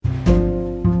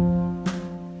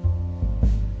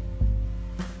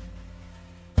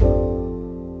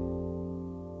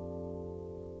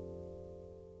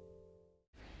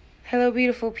Hello,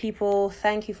 beautiful people.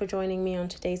 Thank you for joining me on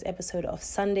today's episode of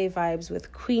Sunday Vibes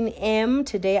with Queen M.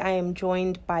 Today, I am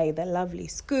joined by the lovely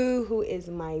Sku, who is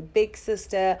my big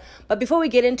sister. But before we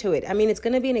get into it, it's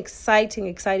going to be an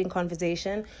exciting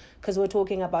conversation because we're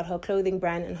talking about her clothing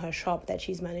brand and her shop that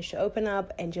she's managed to open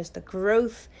up and just the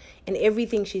growth and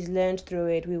everything she's learned through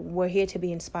it. We're here to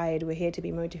be inspired. We're here to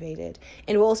be motivated.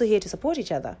 And we're also here to support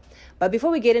each other. But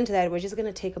before we get into that, we're just going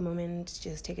to take a moment,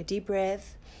 just take a deep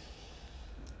breath.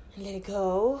 And let it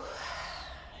go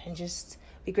and just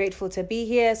be grateful to be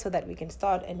here so that we can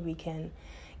start and we can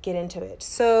get into it.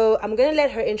 So I'm going to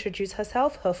let her introduce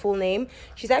herself, her full name.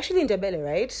 She's actually in Ndebele,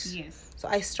 right? Yes. So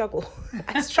I struggle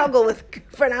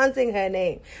with pronouncing her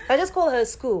name. I just call her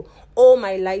Sku, or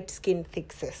my light skin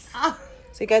thick sis.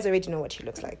 So you guys already know what she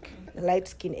looks like. Light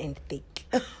skin and thick.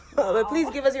 But please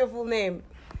give us your full name.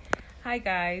 Hi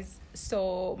guys.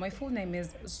 So my full name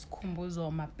is Sku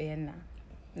Masoka Creations.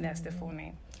 That's the full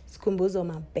name. Sku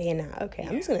Masoka Creations. Okay, yeah.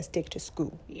 I'm just going to stick to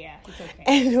Sku. Yeah, it's okay.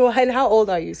 And how old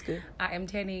are you, Sku? I am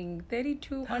turning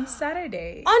 32 on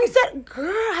Saturday.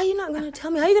 Girl, how are you not going to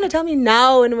tell me? How are you going to tell me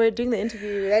now when we're doing the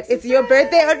interview that it's your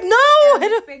birthday? I'm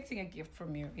expecting a gift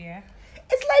from you, yeah?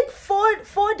 It's like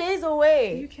four days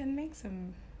away. You can make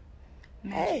some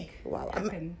magic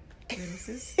happen.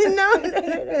 No,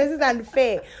 this is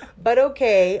unfair. But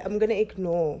okay, I'm going to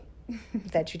ignore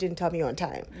that you didn't tell me on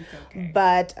time. It's okay.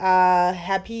 But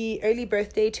happy early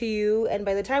birthday to you. And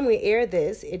by the time we air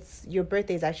this, your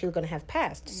birthday is actually going to have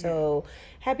passed. Yeah. So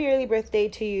happy early birthday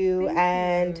to you.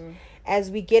 Thank you.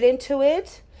 As we get into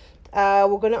it,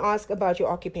 we're going to ask about your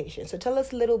occupation. So tell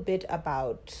us a little bit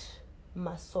about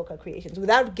Masoka Creations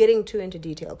without getting too into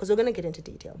detail, because we're going to get into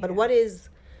detail. But what is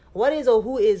or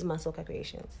who is Masoka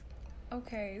Creations?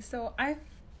 Okay, so I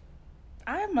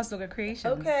am Masoka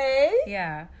Creations. Okay.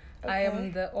 Yeah. Okay. I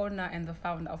am the owner and the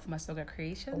founder of Masoka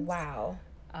Creations. Wow.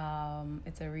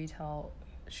 It's a retail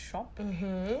shop.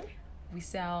 Mm-hmm. We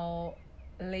sell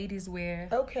ladies wear.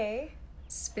 Okay.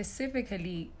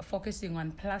 Specifically focusing on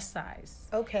plus size.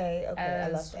 Okay. I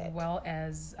love as that. well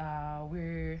as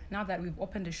now that we've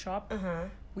opened the shop,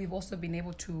 we've also been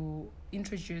able to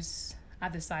introduce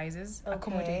other sizes,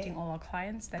 accommodating all our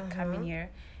clients that come in here,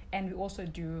 and we also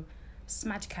do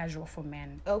smart casual for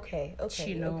men. Okay.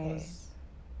 Chinos.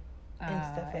 And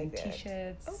stuff like that.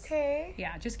 T-shirts. Okay.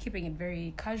 Yeah, just keeping it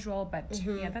very casual, but that's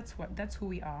who we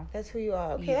are. That's who you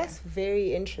are. Okay, Yeah. That's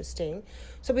very interesting.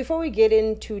 So before we get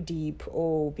in too deep,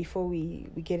 or before we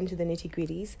get into the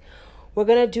nitty-gritties, we're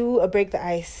gonna do a break the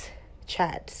ice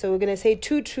chat. So we're gonna say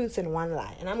 2 truths and 1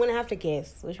 lie, and I'm gonna have to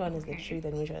guess which one is the truth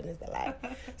and which one is the lie.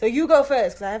 So you go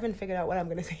first, because I haven't figured out what I'm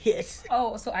gonna say yet.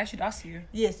 Oh, so I should ask you.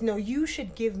 Yes. No, you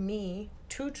should give me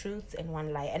 2 truths and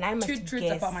 1 lie, and I must 2 truths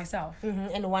guess about myself.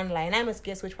 and 1 lie, and I must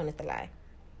guess which one is the lie.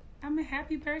 I'm a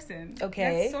happy person.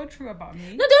 Okay. That's so true about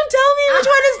me. No, don't tell me which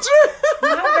one is true.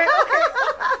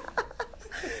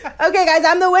 Okay, guys,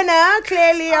 I'm the winner.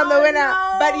 Clearly, I'm the winner.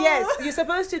 No. But yes, you're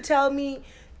supposed to tell me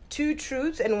 2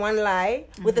 truths and 1 lie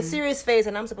with a serious face,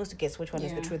 and I'm supposed to guess which one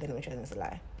is the truth and which one is the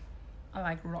lie. I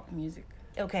like rock music.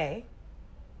 Okay.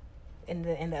 And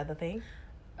the other thing?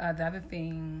 The other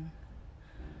thing,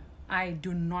 I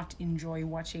do not enjoy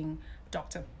watching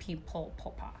Dr. Pimple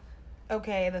Popper.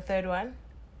 Okay, the third one?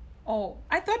 Oh,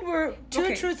 I thought we're...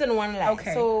 2 truths and 1 lie.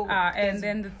 Okay, So and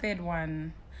then the third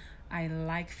one, I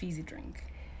like fizzy drink.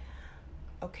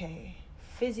 Okay.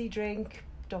 Fizzy drink,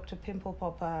 Dr. Pimple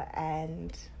Popper,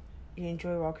 and you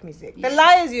enjoy rock music. Yeah. The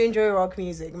lie is you enjoy rock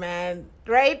music, man.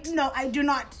 Right? No, I do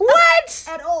not. What?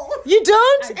 At all. You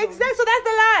don't? I don't. Exactly. So that's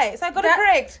the lie. So I got it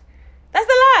correct. That's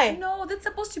the lie. No, that's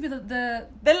supposed to be the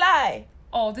lie.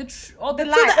 Oh, the lie. So the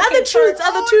other truths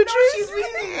are the 2 truths. She's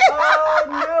winning.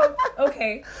 Oh no.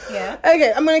 Okay. Yeah.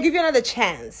 Okay, I'm gonna give you another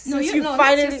chance. No, Since you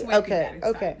finally. let's just wait with that, Okay. it's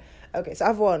Okay. fine. Okay. So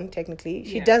I've won technically.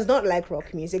 She Yeah. does not like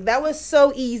rock music. That was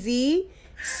so easy.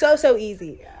 So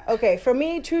easy. Okay. For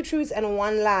me, 2 truths and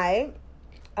 1 lie.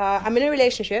 I'm in a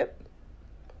relationship,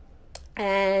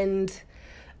 and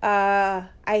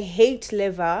I hate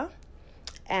liver,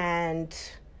 and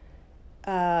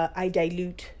I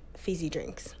dilute fizzy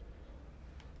drinks.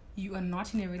 You are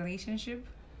not in a relationship.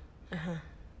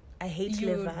 I hate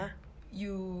liver.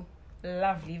 You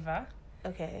love liver,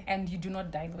 Okay. and you do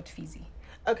not dilute fizzy.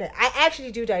 Okay. I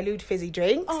actually do dilute fizzy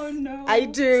drinks. Oh no. I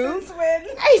do. Since when?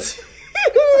 I do.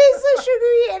 It's so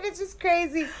sugary and it's just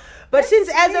crazy. But since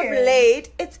as of weird. late,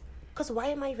 it's because why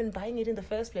am I even buying it in the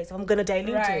first place? I'm gonna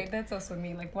dilute Right, it. that's also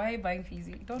me. Like, why are you buying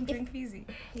fizzy? Don't drink fizzy.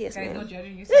 Yes, Guys, ma'am. not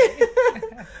judging you. Sorry.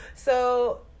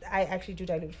 So I actually do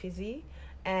dilute fizzy,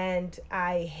 and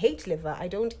I hate liver. I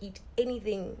don't eat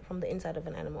anything from the inside of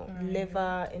an animal.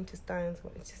 Liver, intestines.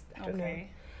 It's just I don't know.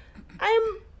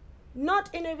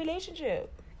 Not in a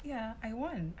relationship. Yeah, I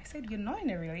won. I said you're not in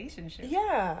a relationship.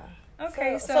 Yeah.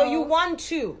 Okay, so you want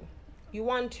to. You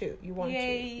want to.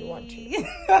 Yay.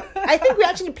 I think we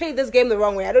actually played this game the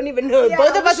wrong way. I don't even know. Yeah,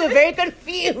 Both of us were very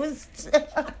confused.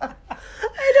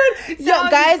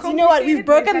 Guys, you know what? We've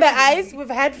broken the ice. We've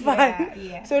had fun.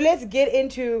 Yeah. So let's get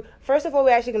into... First of all,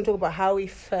 we're actually going to talk about how we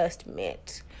first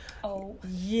met. Oh.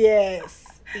 Yes.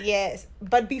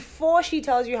 But before she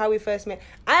tells you how we first met,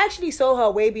 I actually saw her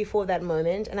way before that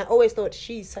moment, and I always thought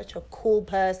she's such a cool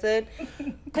person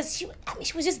because she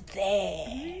was just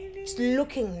there, just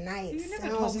looking nice. You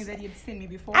never told me that you'd seen me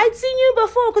before. I'd seen you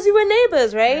before because we were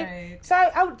neighbors, right? So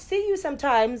I would see you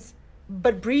sometimes,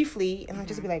 but briefly, and I'd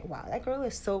just be like, "Wow, that girl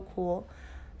is so cool."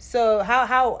 So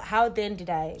how then did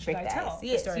I break the ice?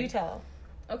 Yes, you tell.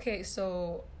 Okay,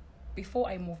 so before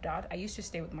I moved out, I used to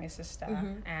stay with my sister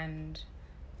and.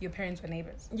 Your parents were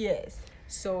neighbors. Yes.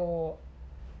 So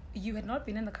you had not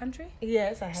been in the country?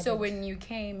 Yes, I had. So when you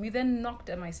came, you then knocked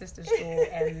at my sister's door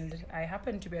and I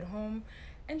happened to be at home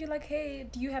and you're like, hey,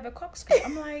 do you have a corkscrew?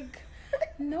 I'm like,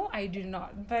 no, I do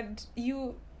not. But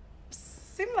you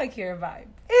seem like you're a vibe.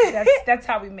 That's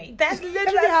how we met. That's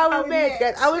literally how we met.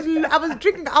 Guys. I was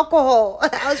drinking alcohol.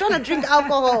 I was trying to drink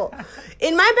alcohol.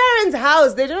 In my parents'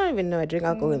 house, they don't even know I drink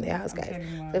alcohol in their house, guys.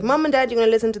 So if mom and dad, you're going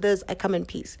to listen to this, I come in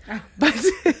peace.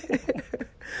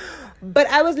 But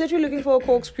I was literally looking for a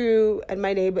corkscrew at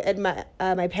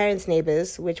my parents'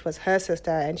 neighbors, which was her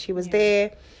sister, and she was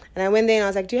there. And I went there and I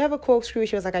was like, do you have a corkscrew?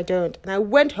 She was like, I don't. And I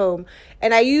went home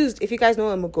and I used, if you guys know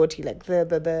a mogoti, like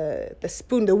the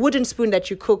spoon, the wooden spoon that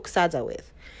you cook sadza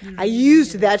with. I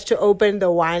used that to open the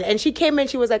wine. And she came and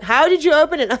she was like, how did you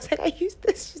open it? I was like, I used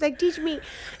this. She's like, teach me.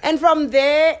 And from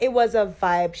there, it was a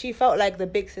vibe. She felt like the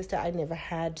big sister I never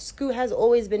had. Sku has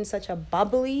always been such a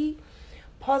bubbly,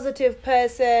 positive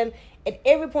person at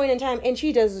every point in time. And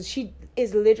she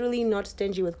is literally not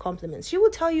stingy with compliments. She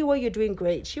will tell you where you're doing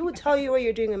great. She will tell you where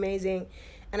you're doing amazing.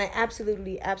 And I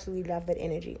absolutely love that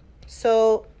energy.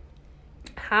 So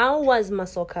how was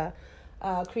Masoka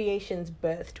Creations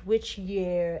birthed? Which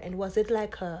year? And was it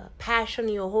like a passion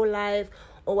your whole life?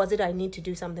 Or was it I need to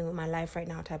do something with my life right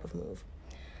now type of move?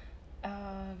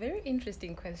 Very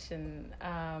interesting question.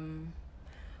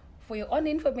 For your own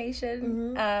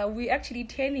information, we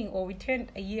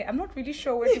turned a year. I'm not really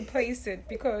sure where to place it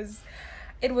because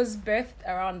it was birthed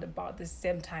around about the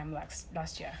same time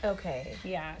last year. Okay.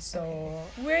 Yeah, so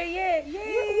we're yay!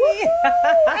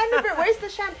 Where's the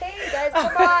champagne, guys?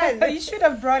 Come on. You should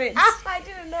have brought it. I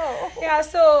didn't know. Yeah,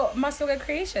 so Masoka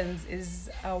Creations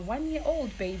is a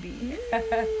 1-year-old baby.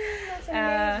 That's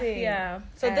amazing. Yeah.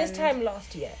 So this time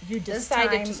last year, you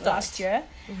decided to start. Last year,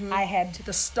 I had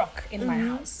the stock in my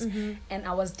house, and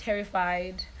I was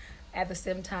terrified. At the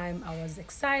same time, I was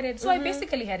excited. So I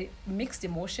basically had mixed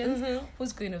emotions.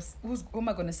 Who am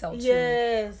I going to sell to?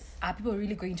 Yes. Are people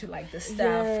really going to like this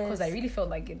stuff? Because I really felt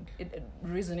like it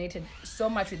resonated so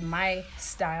much with my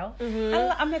style.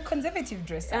 I'm a conservative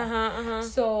dresser.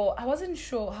 So I wasn't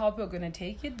sure how people were going to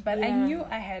take it. But I knew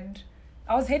I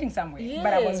was heading somewhere.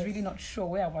 But I was really not sure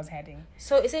where I was heading.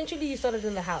 So essentially you started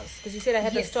in the house. Because you said I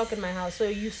had the stock in my house. So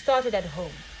you started at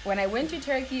home. When I went to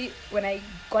Turkey, when I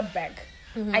got back,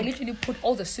 I literally put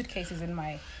all the suitcases in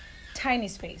my tiny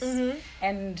space.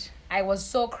 And I was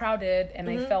so crowded and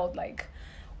I felt like,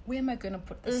 where am I going to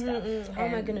put this stuff? How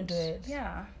am I going to do it?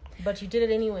 Yeah. But you did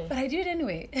it anyway. But I did it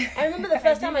anyway. I remember the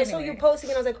first time I saw you posting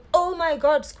and I was like, oh my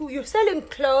God, Sku, you're selling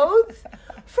clothes?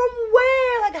 From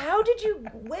where? Like, where did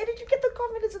you get the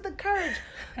confidence and the courage?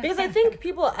 Because I think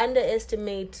people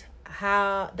underestimate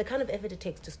the kind of effort it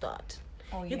takes to start.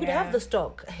 Oh, you could have the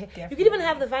stock. Definitely. You could even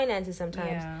have the finances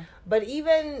sometimes. Yeah. But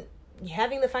even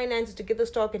having the finances to get the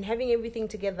stock and having everything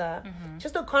together,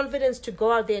 just the confidence to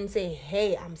go out there and say,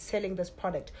 hey, I'm selling this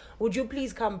product. Would you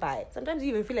please come buy? Sometimes you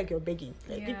even feel like you're begging.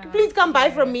 Like, please come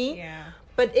buy from me. Yeah.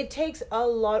 But it takes a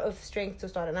lot of strength to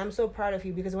start. And I'm so proud of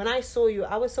you because when I saw you,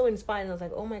 I was so inspired. And I was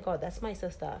like, oh my God, that's my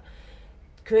sister.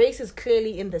 Grace is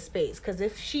clearly in the space because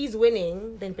if she's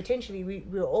winning, then potentially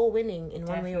we're all winning in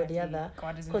one way or the other.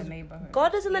 God is in the neighborhood.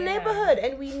 God is in the neighborhood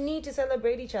and we need to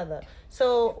celebrate each other.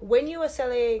 So when you were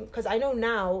selling, because I know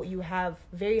now you have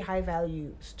very high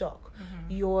value stock,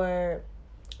 your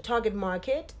target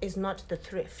market is not the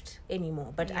thrift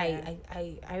anymore. But I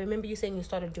remember you saying you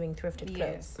started doing thrifted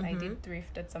clothes. Yes, I did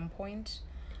thrift at some point.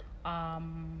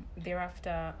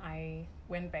 Thereafter, I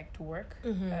went back to work.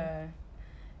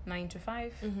 9 to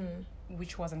 5,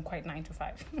 which wasn't quite 9 to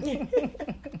 5.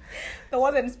 There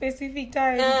wasn't a specific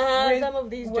time. Some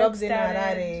of these jobs in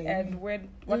Harare. And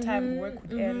what time work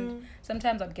would end.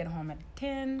 Sometimes I'd get home at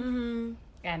 10.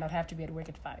 and I'd have to be at work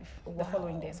at 5 the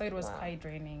following day. So it was quite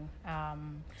draining.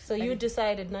 So you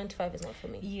decided 9 to 5 is not for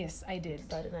me. Yes, I did.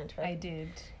 Decided 9 to 5. I did.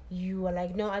 You were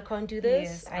like, no, I can't do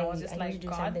this. Yes, I was just like, need to do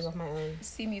God, something of my own.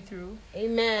 See me through.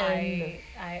 Amen.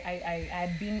 I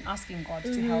had been asking God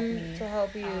to help me. To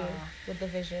help you with the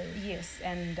vision. Yes,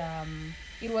 and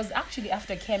it was actually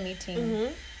after care meeting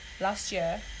last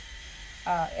year.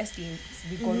 SDA,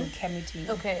 we go to care meeting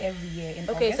every year in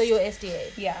August. So you're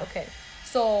SDA. Yeah. Okay.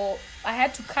 So I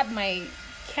had to cut my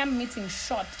camp meeting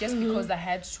short just because I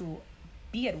had to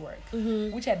be at work,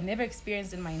 which I'd never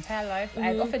experienced in my entire life.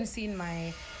 I'd often seen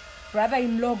my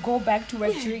brother-in-law go back to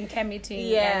work during camp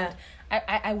meeting, and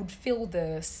I would feel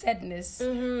the sadness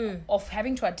of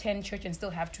having to attend church and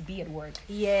still have to be at work.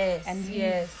 Yes. And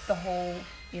leave the whole,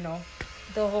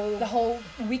 the whole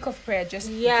week of prayer just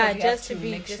to be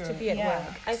at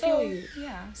work. I feel you.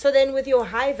 Yeah. So then with your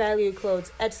high value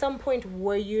clothes, at some point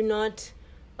were you not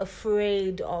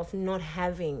afraid of not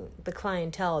having the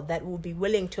clientele that will be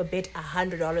willing to bet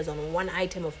 $100 on one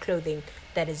item of clothing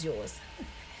that is yours?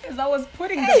 Because I was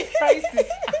putting the prices.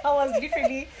 I was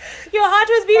literally, your heart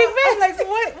was beating fast.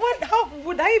 Like, what? How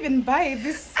would I even buy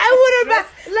this? I wouldn't buy.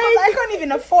 I can't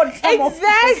even afford some of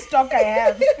the stock I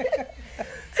have.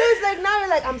 So it's like now you're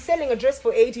like, I'm selling a dress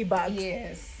for $80.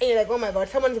 Yes. And you're like, oh my God,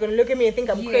 someone's going to look at me and think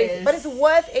I'm crazy. But it's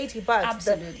worth $80.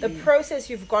 Absolutely. The process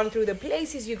you've gone through, the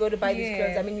places you go to buy these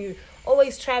clothes. I mean, you're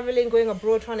always traveling, going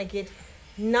abroad, trying to get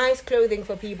nice clothing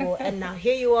for people. And now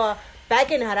here you are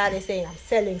back in Harare saying, I'm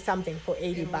selling something for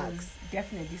 $80.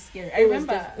 Definitely scary. I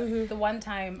remember the one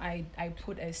time I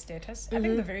put a status, I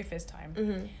think the very first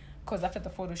time, because after the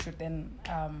photo shoot, then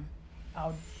I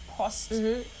would post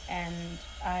and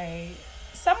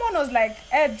someone was like,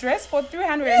 a dress for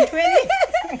 320.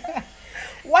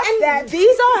 What's that?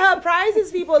 These are her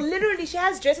prices, people. Literally, she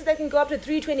has dresses that can go up to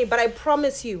 320, but I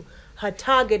promise you, her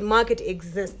target market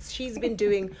exists. She's been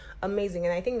doing amazing.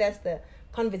 And I think that's the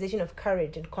conversation of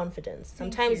courage and confidence.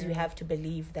 Sometimes you have to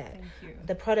believe that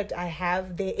the product I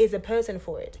have, there is a person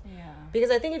for it. Yeah. Because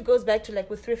I think it goes back to like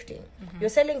with thrifting. You're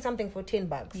selling something for $10.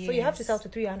 Yes. So you have to sell to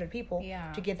 300 people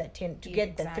to get that 10, to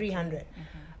get that 300.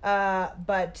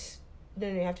 But no,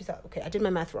 you have to sell. Okay, I did my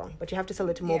math wrong, but you have to sell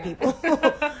it to more people.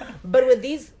 But with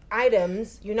these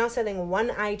items, you're now selling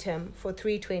one item for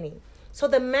 $320. So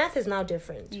the math is now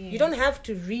different. You don't have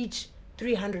to reach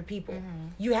 300 people.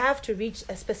 You have to reach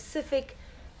a specific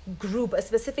group, a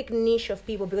specific niche of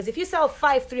people, because if you sell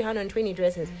 320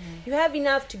 dresses, you have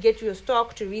enough to get your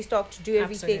stock, to restock, to do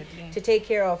everything, to take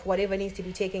care of whatever needs to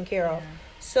be taken care of.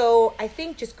 So I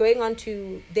think just going on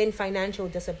to then financial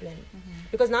discipline,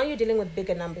 because now you're dealing with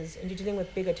bigger numbers and you're dealing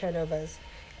with bigger turnovers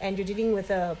and you're dealing with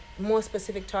a more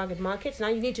specific target market. Now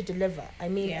you need to deliver. I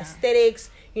mean, aesthetics,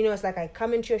 it's like I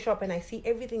come into your shop and I see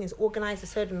everything is organized a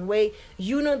certain way.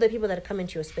 You know the people that come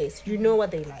into your space. You know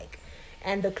what they like.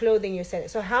 And the clothing you're selling.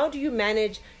 So how do you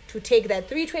manage to take that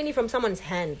 320 from someone's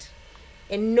hand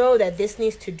and know that this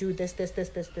needs to do this,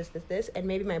 and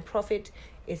maybe my profit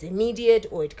is immediate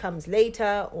or it comes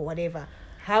later or whatever?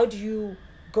 How do you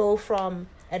go from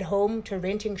at home to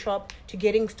renting shop to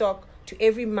getting stock to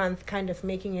every month kind of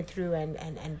making it through and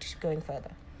going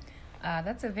further?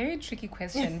 That's a very tricky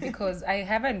question because I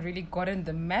haven't really gotten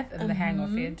the math and the hang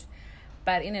of it.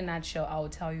 But in a nutshell, I will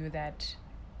tell you that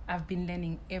I've been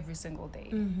learning every single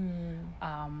day.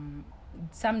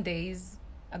 Some days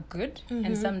are good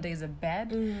and some days are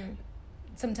bad.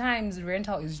 Sometimes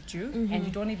rental is due and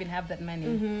you don't even have that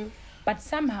money. But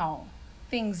somehow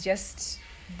things just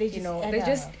they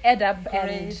just add up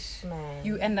and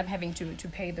you end up having to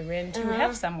pay the rent. You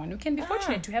have someone, you can be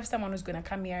fortunate to have someone who's going to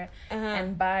come here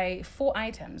and buy 4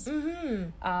 items.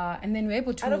 And then we're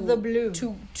able to out of the blue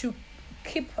to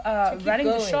keep running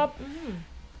the shop,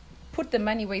 put the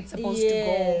money where it's supposed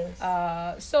to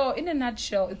go. So in a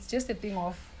nutshell, it's just a thing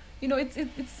of,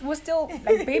 we're still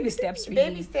like baby steps, really.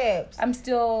 Baby steps. I'm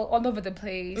still all over the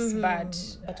place, but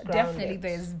definitely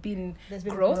there's been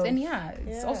growth. And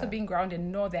it's also being grounded.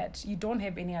 Know that you don't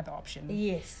have any other option.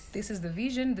 Yes. This is the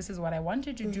vision. This is what I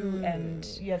wanted to do. And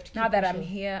you have to now that I'm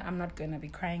here, I'm not going to be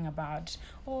crying about,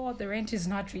 the rent is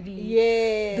not really...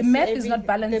 Yes. The math is not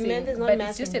balancing. The math is not but matching,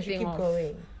 it's just a thing of...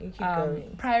 You keep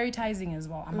going. Prioritizing as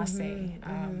well, I must say.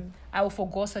 I will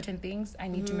forgo certain things. I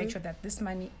need to make sure that this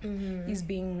money is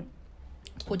being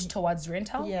put towards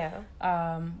rental.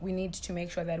 We need to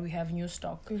make sure that we have new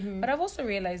stock. But I've also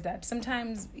realized that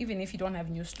sometimes, even if you don't have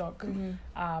new stock,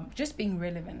 just being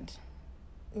relevant.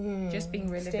 Just being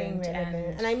relevant.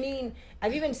 And I mean,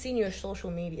 I've even seen your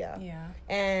social media.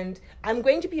 And I'm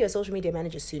going to be a social media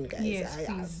manager soon, guys. Yes,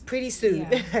 please. Pretty soon.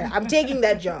 I'm taking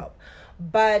that job.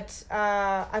 But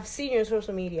I've seen your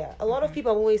social media. A lot of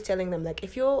people, I'm always telling them, like,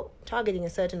 if you're targeting a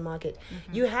certain market,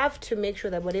 you have to make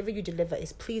sure that whatever you deliver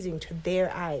is pleasing to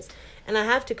their eyes. And I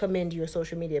have to commend your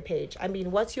social media page. I mean,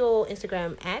 what's your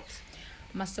Instagram at?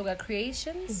 Masoka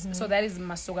Creations. So that is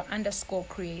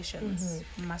Masoka_Creations.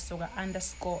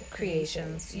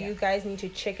 Masoka_Creations. You guys need to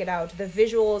check it out. The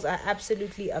visuals are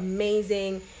absolutely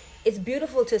amazing. It's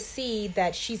beautiful to see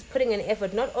that she's putting an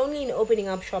effort not only in opening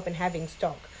up shop and having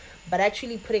stock, but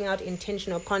actually putting out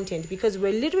intentional content, because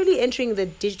we're literally entering the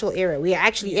digital era. We are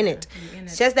actually in it.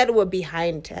 It's just that we're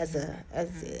behind as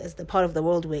the part of the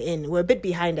world we're in. We're a bit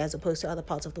behind as opposed to other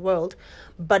parts of the world.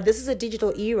 But this is a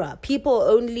digital era. People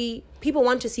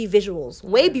want to see visuals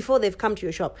way before they've come to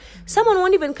your shop. Someone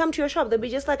won't even come to your shop. They'll be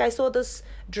just like, I saw this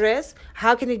dress.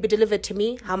 How can it be delivered to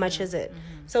me? How much is it?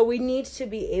 So we need to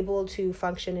be able to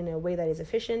function in a way that is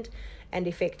efficient and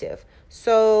effective.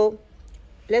 So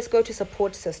let's go to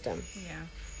support system. Yeah.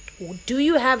 Do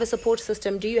you have a support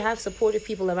system? Do you have supportive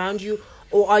people around you?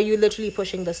 Or are you literally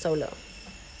pushing this solo?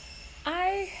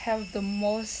 I have the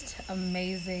most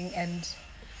amazing and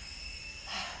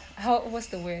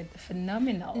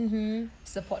phenomenal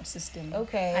support system.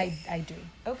 Okay. I do.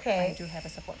 Okay. I do have a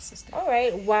support system. All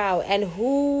right. Wow. And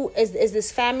who is this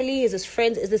family? Is this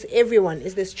friends? Is this everyone?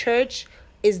 Is this church?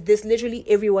 Is this literally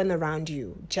everyone around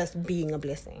you just being a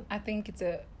blessing? I think it's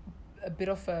a bit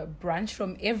of a branch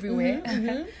from everywhere.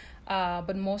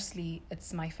 But mostly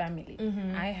it's my family.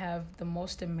 I have the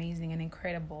most amazing and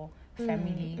incredible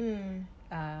family.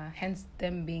 Hence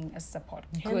them being a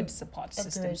good support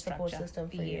system for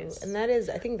you. And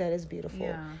I think that is beautiful.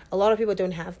 Yeah. A lot of people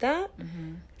don't have that.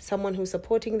 Someone who's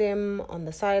supporting them on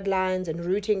the sidelines and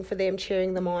rooting for them,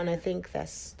 cheering them on. I think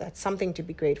that's something to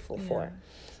be grateful for.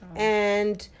 So.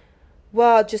 And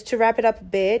well, just to wrap it up a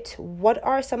bit, what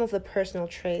are some of the personal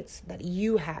traits that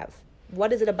you have?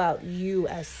 What is it about you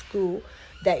as Sku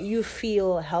that you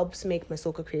feel helps make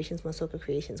Masoka Creations?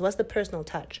 What's the personal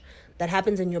touch that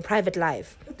happens in your private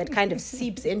life that kind of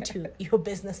seeps into your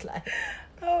business life?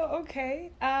 Oh,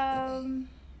 okay.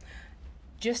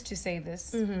 Just to say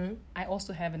this, I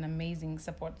also have an amazing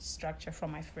support structure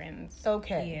from my friends.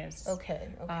 Okay. Yes. Okay.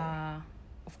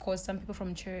 Of course, some people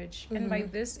from church. And by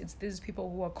this, it's these people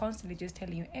who are constantly just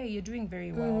telling you, hey, you're doing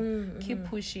very well. Keep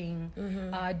pushing.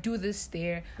 Do this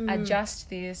there. Adjust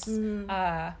this.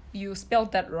 You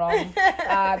spelled that wrong.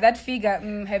 That figure,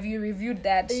 have you reviewed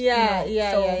that? Yeah.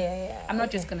 I'm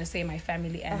not just going to say my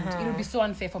family. And it would be so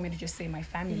unfair for me to just say my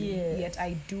family. Yes. Yet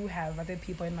I do have other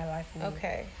people in my life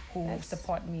who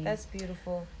support me. That's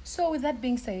beautiful. So with that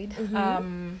being said,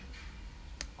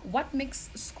 what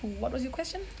makes Sku? What was your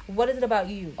question? What is it about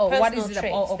you? Oh, personal what is it traits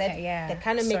about? Okay, that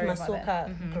kind of make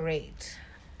Masoka great.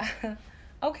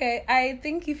 Okay, I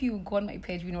think if you go on my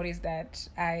page, you notice that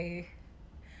I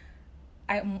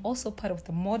am also part of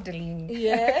the modeling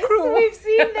crew. We've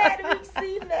seen that.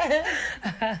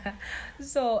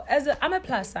 So I'm a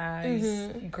plus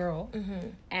size girl,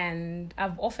 and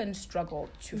I've often struggled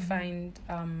to find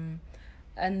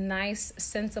a nice,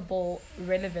 sensible,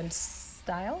 relevant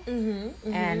style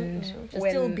and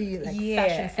still be like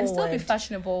fashion forward and still be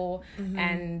fashionable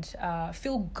and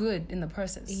feel good in the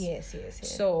process. Yes.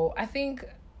 So I think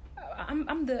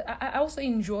I also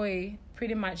enjoy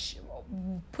pretty much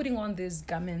putting on these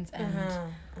garments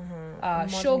and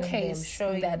showcase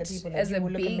that as a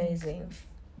big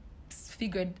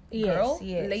figured girl,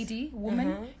 lady,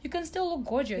 woman, you can still look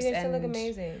gorgeous and still look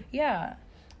amazing. Yeah.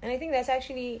 And I think that's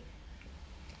actually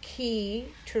key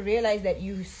to realize that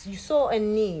you saw a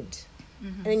need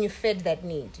and then you fed that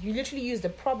need. You literally used a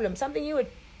problem, something you were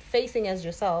facing as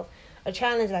yourself, a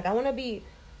challenge, like I want to be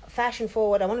fashion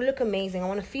forward, I want to look amazing, I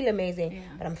want to feel amazing,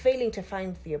 but I'm failing to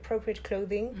find the appropriate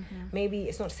clothing. Maybe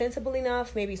it's not sensible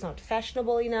enough, maybe it's not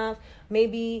fashionable enough,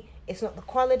 maybe it's not the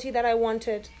quality that I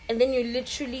wanted. And then you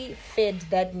literally fed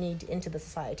that need into the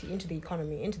society, into the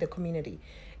economy, into the community.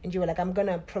 And you were like, I'm going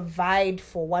to provide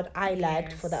for what I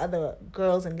lacked for the other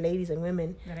girls and ladies and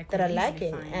women that are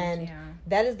lacking.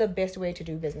 That is the best way to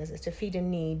do business, is to feed a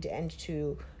need and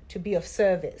to be of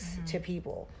service to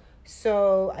people.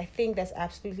 So I think that's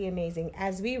absolutely amazing.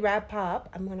 As we wrap up,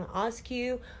 I'm going to ask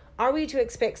you, are we to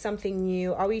expect something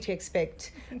new? Are we to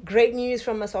expect great news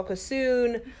from Masoka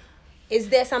soon? Is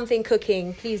there something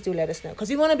cooking? Please do let us know, because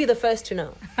we want to be the first to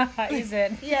know. Is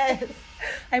it? Yes.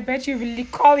 I bet you're really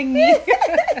calling me.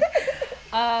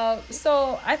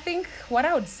 So I think what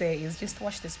I would say is just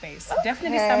watch the space.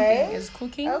 Definitely something is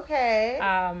cooking. Okay.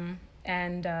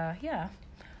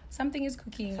 Something is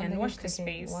cooking, and watch the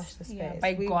space. Watch the space. Yeah,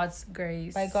 by God's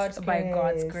grace. By God's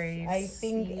grace. I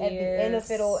think at the end of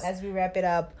it all, as we wrap it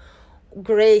up,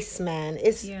 grace, man.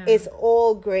 It's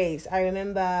all grace. I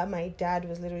remember my dad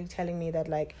was literally telling me that,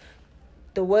 like,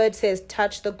 the word says,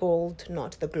 touch the gold,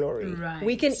 not the glory. Right.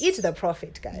 We can eat the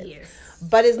profit, guys. Yes.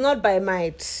 But it's not by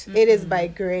might. It is by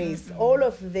grace. All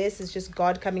of this is just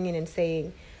God coming in and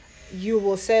saying, you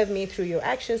will serve me through your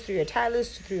actions, through your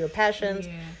talents, through your passions.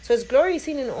 Yeah. So it's glory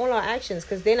seen in all our actions.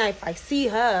 Because then if I see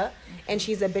her and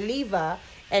she's a believer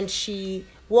and she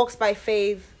walks by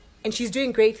faith and she's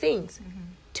doing great things.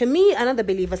 To me, another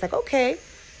believer is like, okay,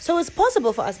 so it's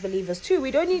possible for us believers too.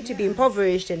 We don't need to be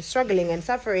impoverished and struggling and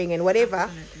suffering and whatever.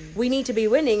 Absolutely. We need to be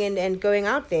winning and going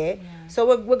out there. Yeah. So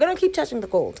we're going to keep touching the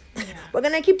gold. Yeah. We're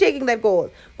going to keep taking that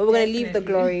gold. But we're going to leave the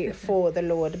Definitely. glory for the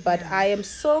Lord. But I am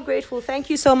so grateful. Thank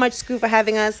you so much, Sku, for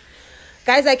having us.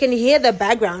 Guys, I can hear the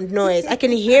background noise. I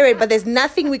can hear it, but there's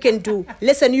nothing we can do.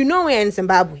 Listen, you know we're in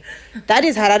Zimbabwe. That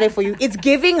is Harare for you. It's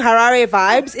giving Harare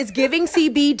vibes. It's giving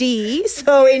CBD.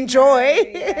 So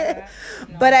enjoy. Yeah.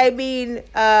 But I mean,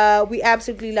 we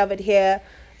absolutely love it here.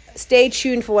 Stay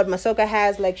tuned for what Masoka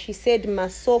has. Like she said,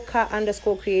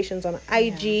 Masoka_Creations on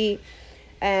IG.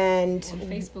 And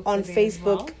on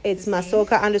Facebook, it's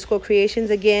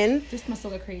Masoka_Creations again. Just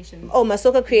Masoka Creations. Oh,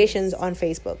 Masoka Creations on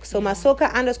Facebook. So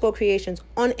Masoka_Creations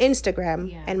on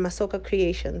Instagram and Masoka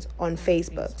Creations on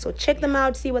Facebook. So check them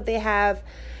out, see what they have.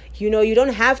 You know, you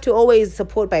don't have to always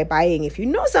support by buying. If you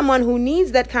know someone who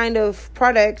needs that kind of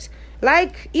product,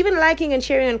 even liking and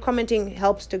sharing and commenting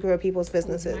helps to grow people's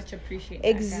businesses. Much appreciate that,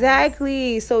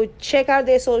 exactly. So check out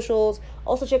their socials.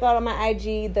 Also check out on my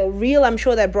IG. The reel I'm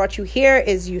sure that brought you here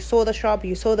is you saw the shop,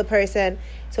 you saw the person.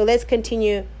 So let's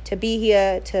continue to be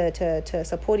here to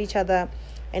support each other.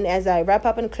 And as I wrap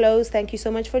up and close, thank you so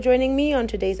much for joining me on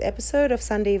today's episode of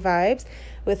Sunday Vibes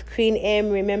with Queen M.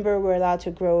 Remember, we're allowed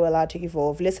to grow, allowed to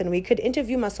evolve. Listen, we could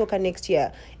interview Masoka next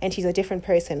year and she's a different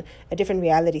person, a different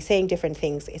reality, saying different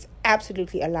things. It's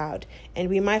absolutely allowed. And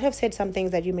we might have said some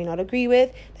things that you may not agree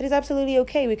with. That is absolutely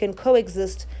okay. We can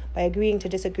coexist by agreeing to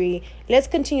disagree. Let's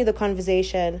continue the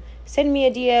conversation. Send me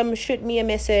a DM, shoot me a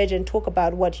message, and talk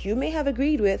about what you may have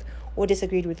agreed with or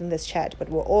disagreed with in this chat. But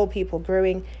we're all people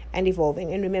growing and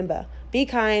evolving. And remember, be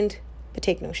kind, but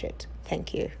take no shit.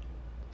 Thank you.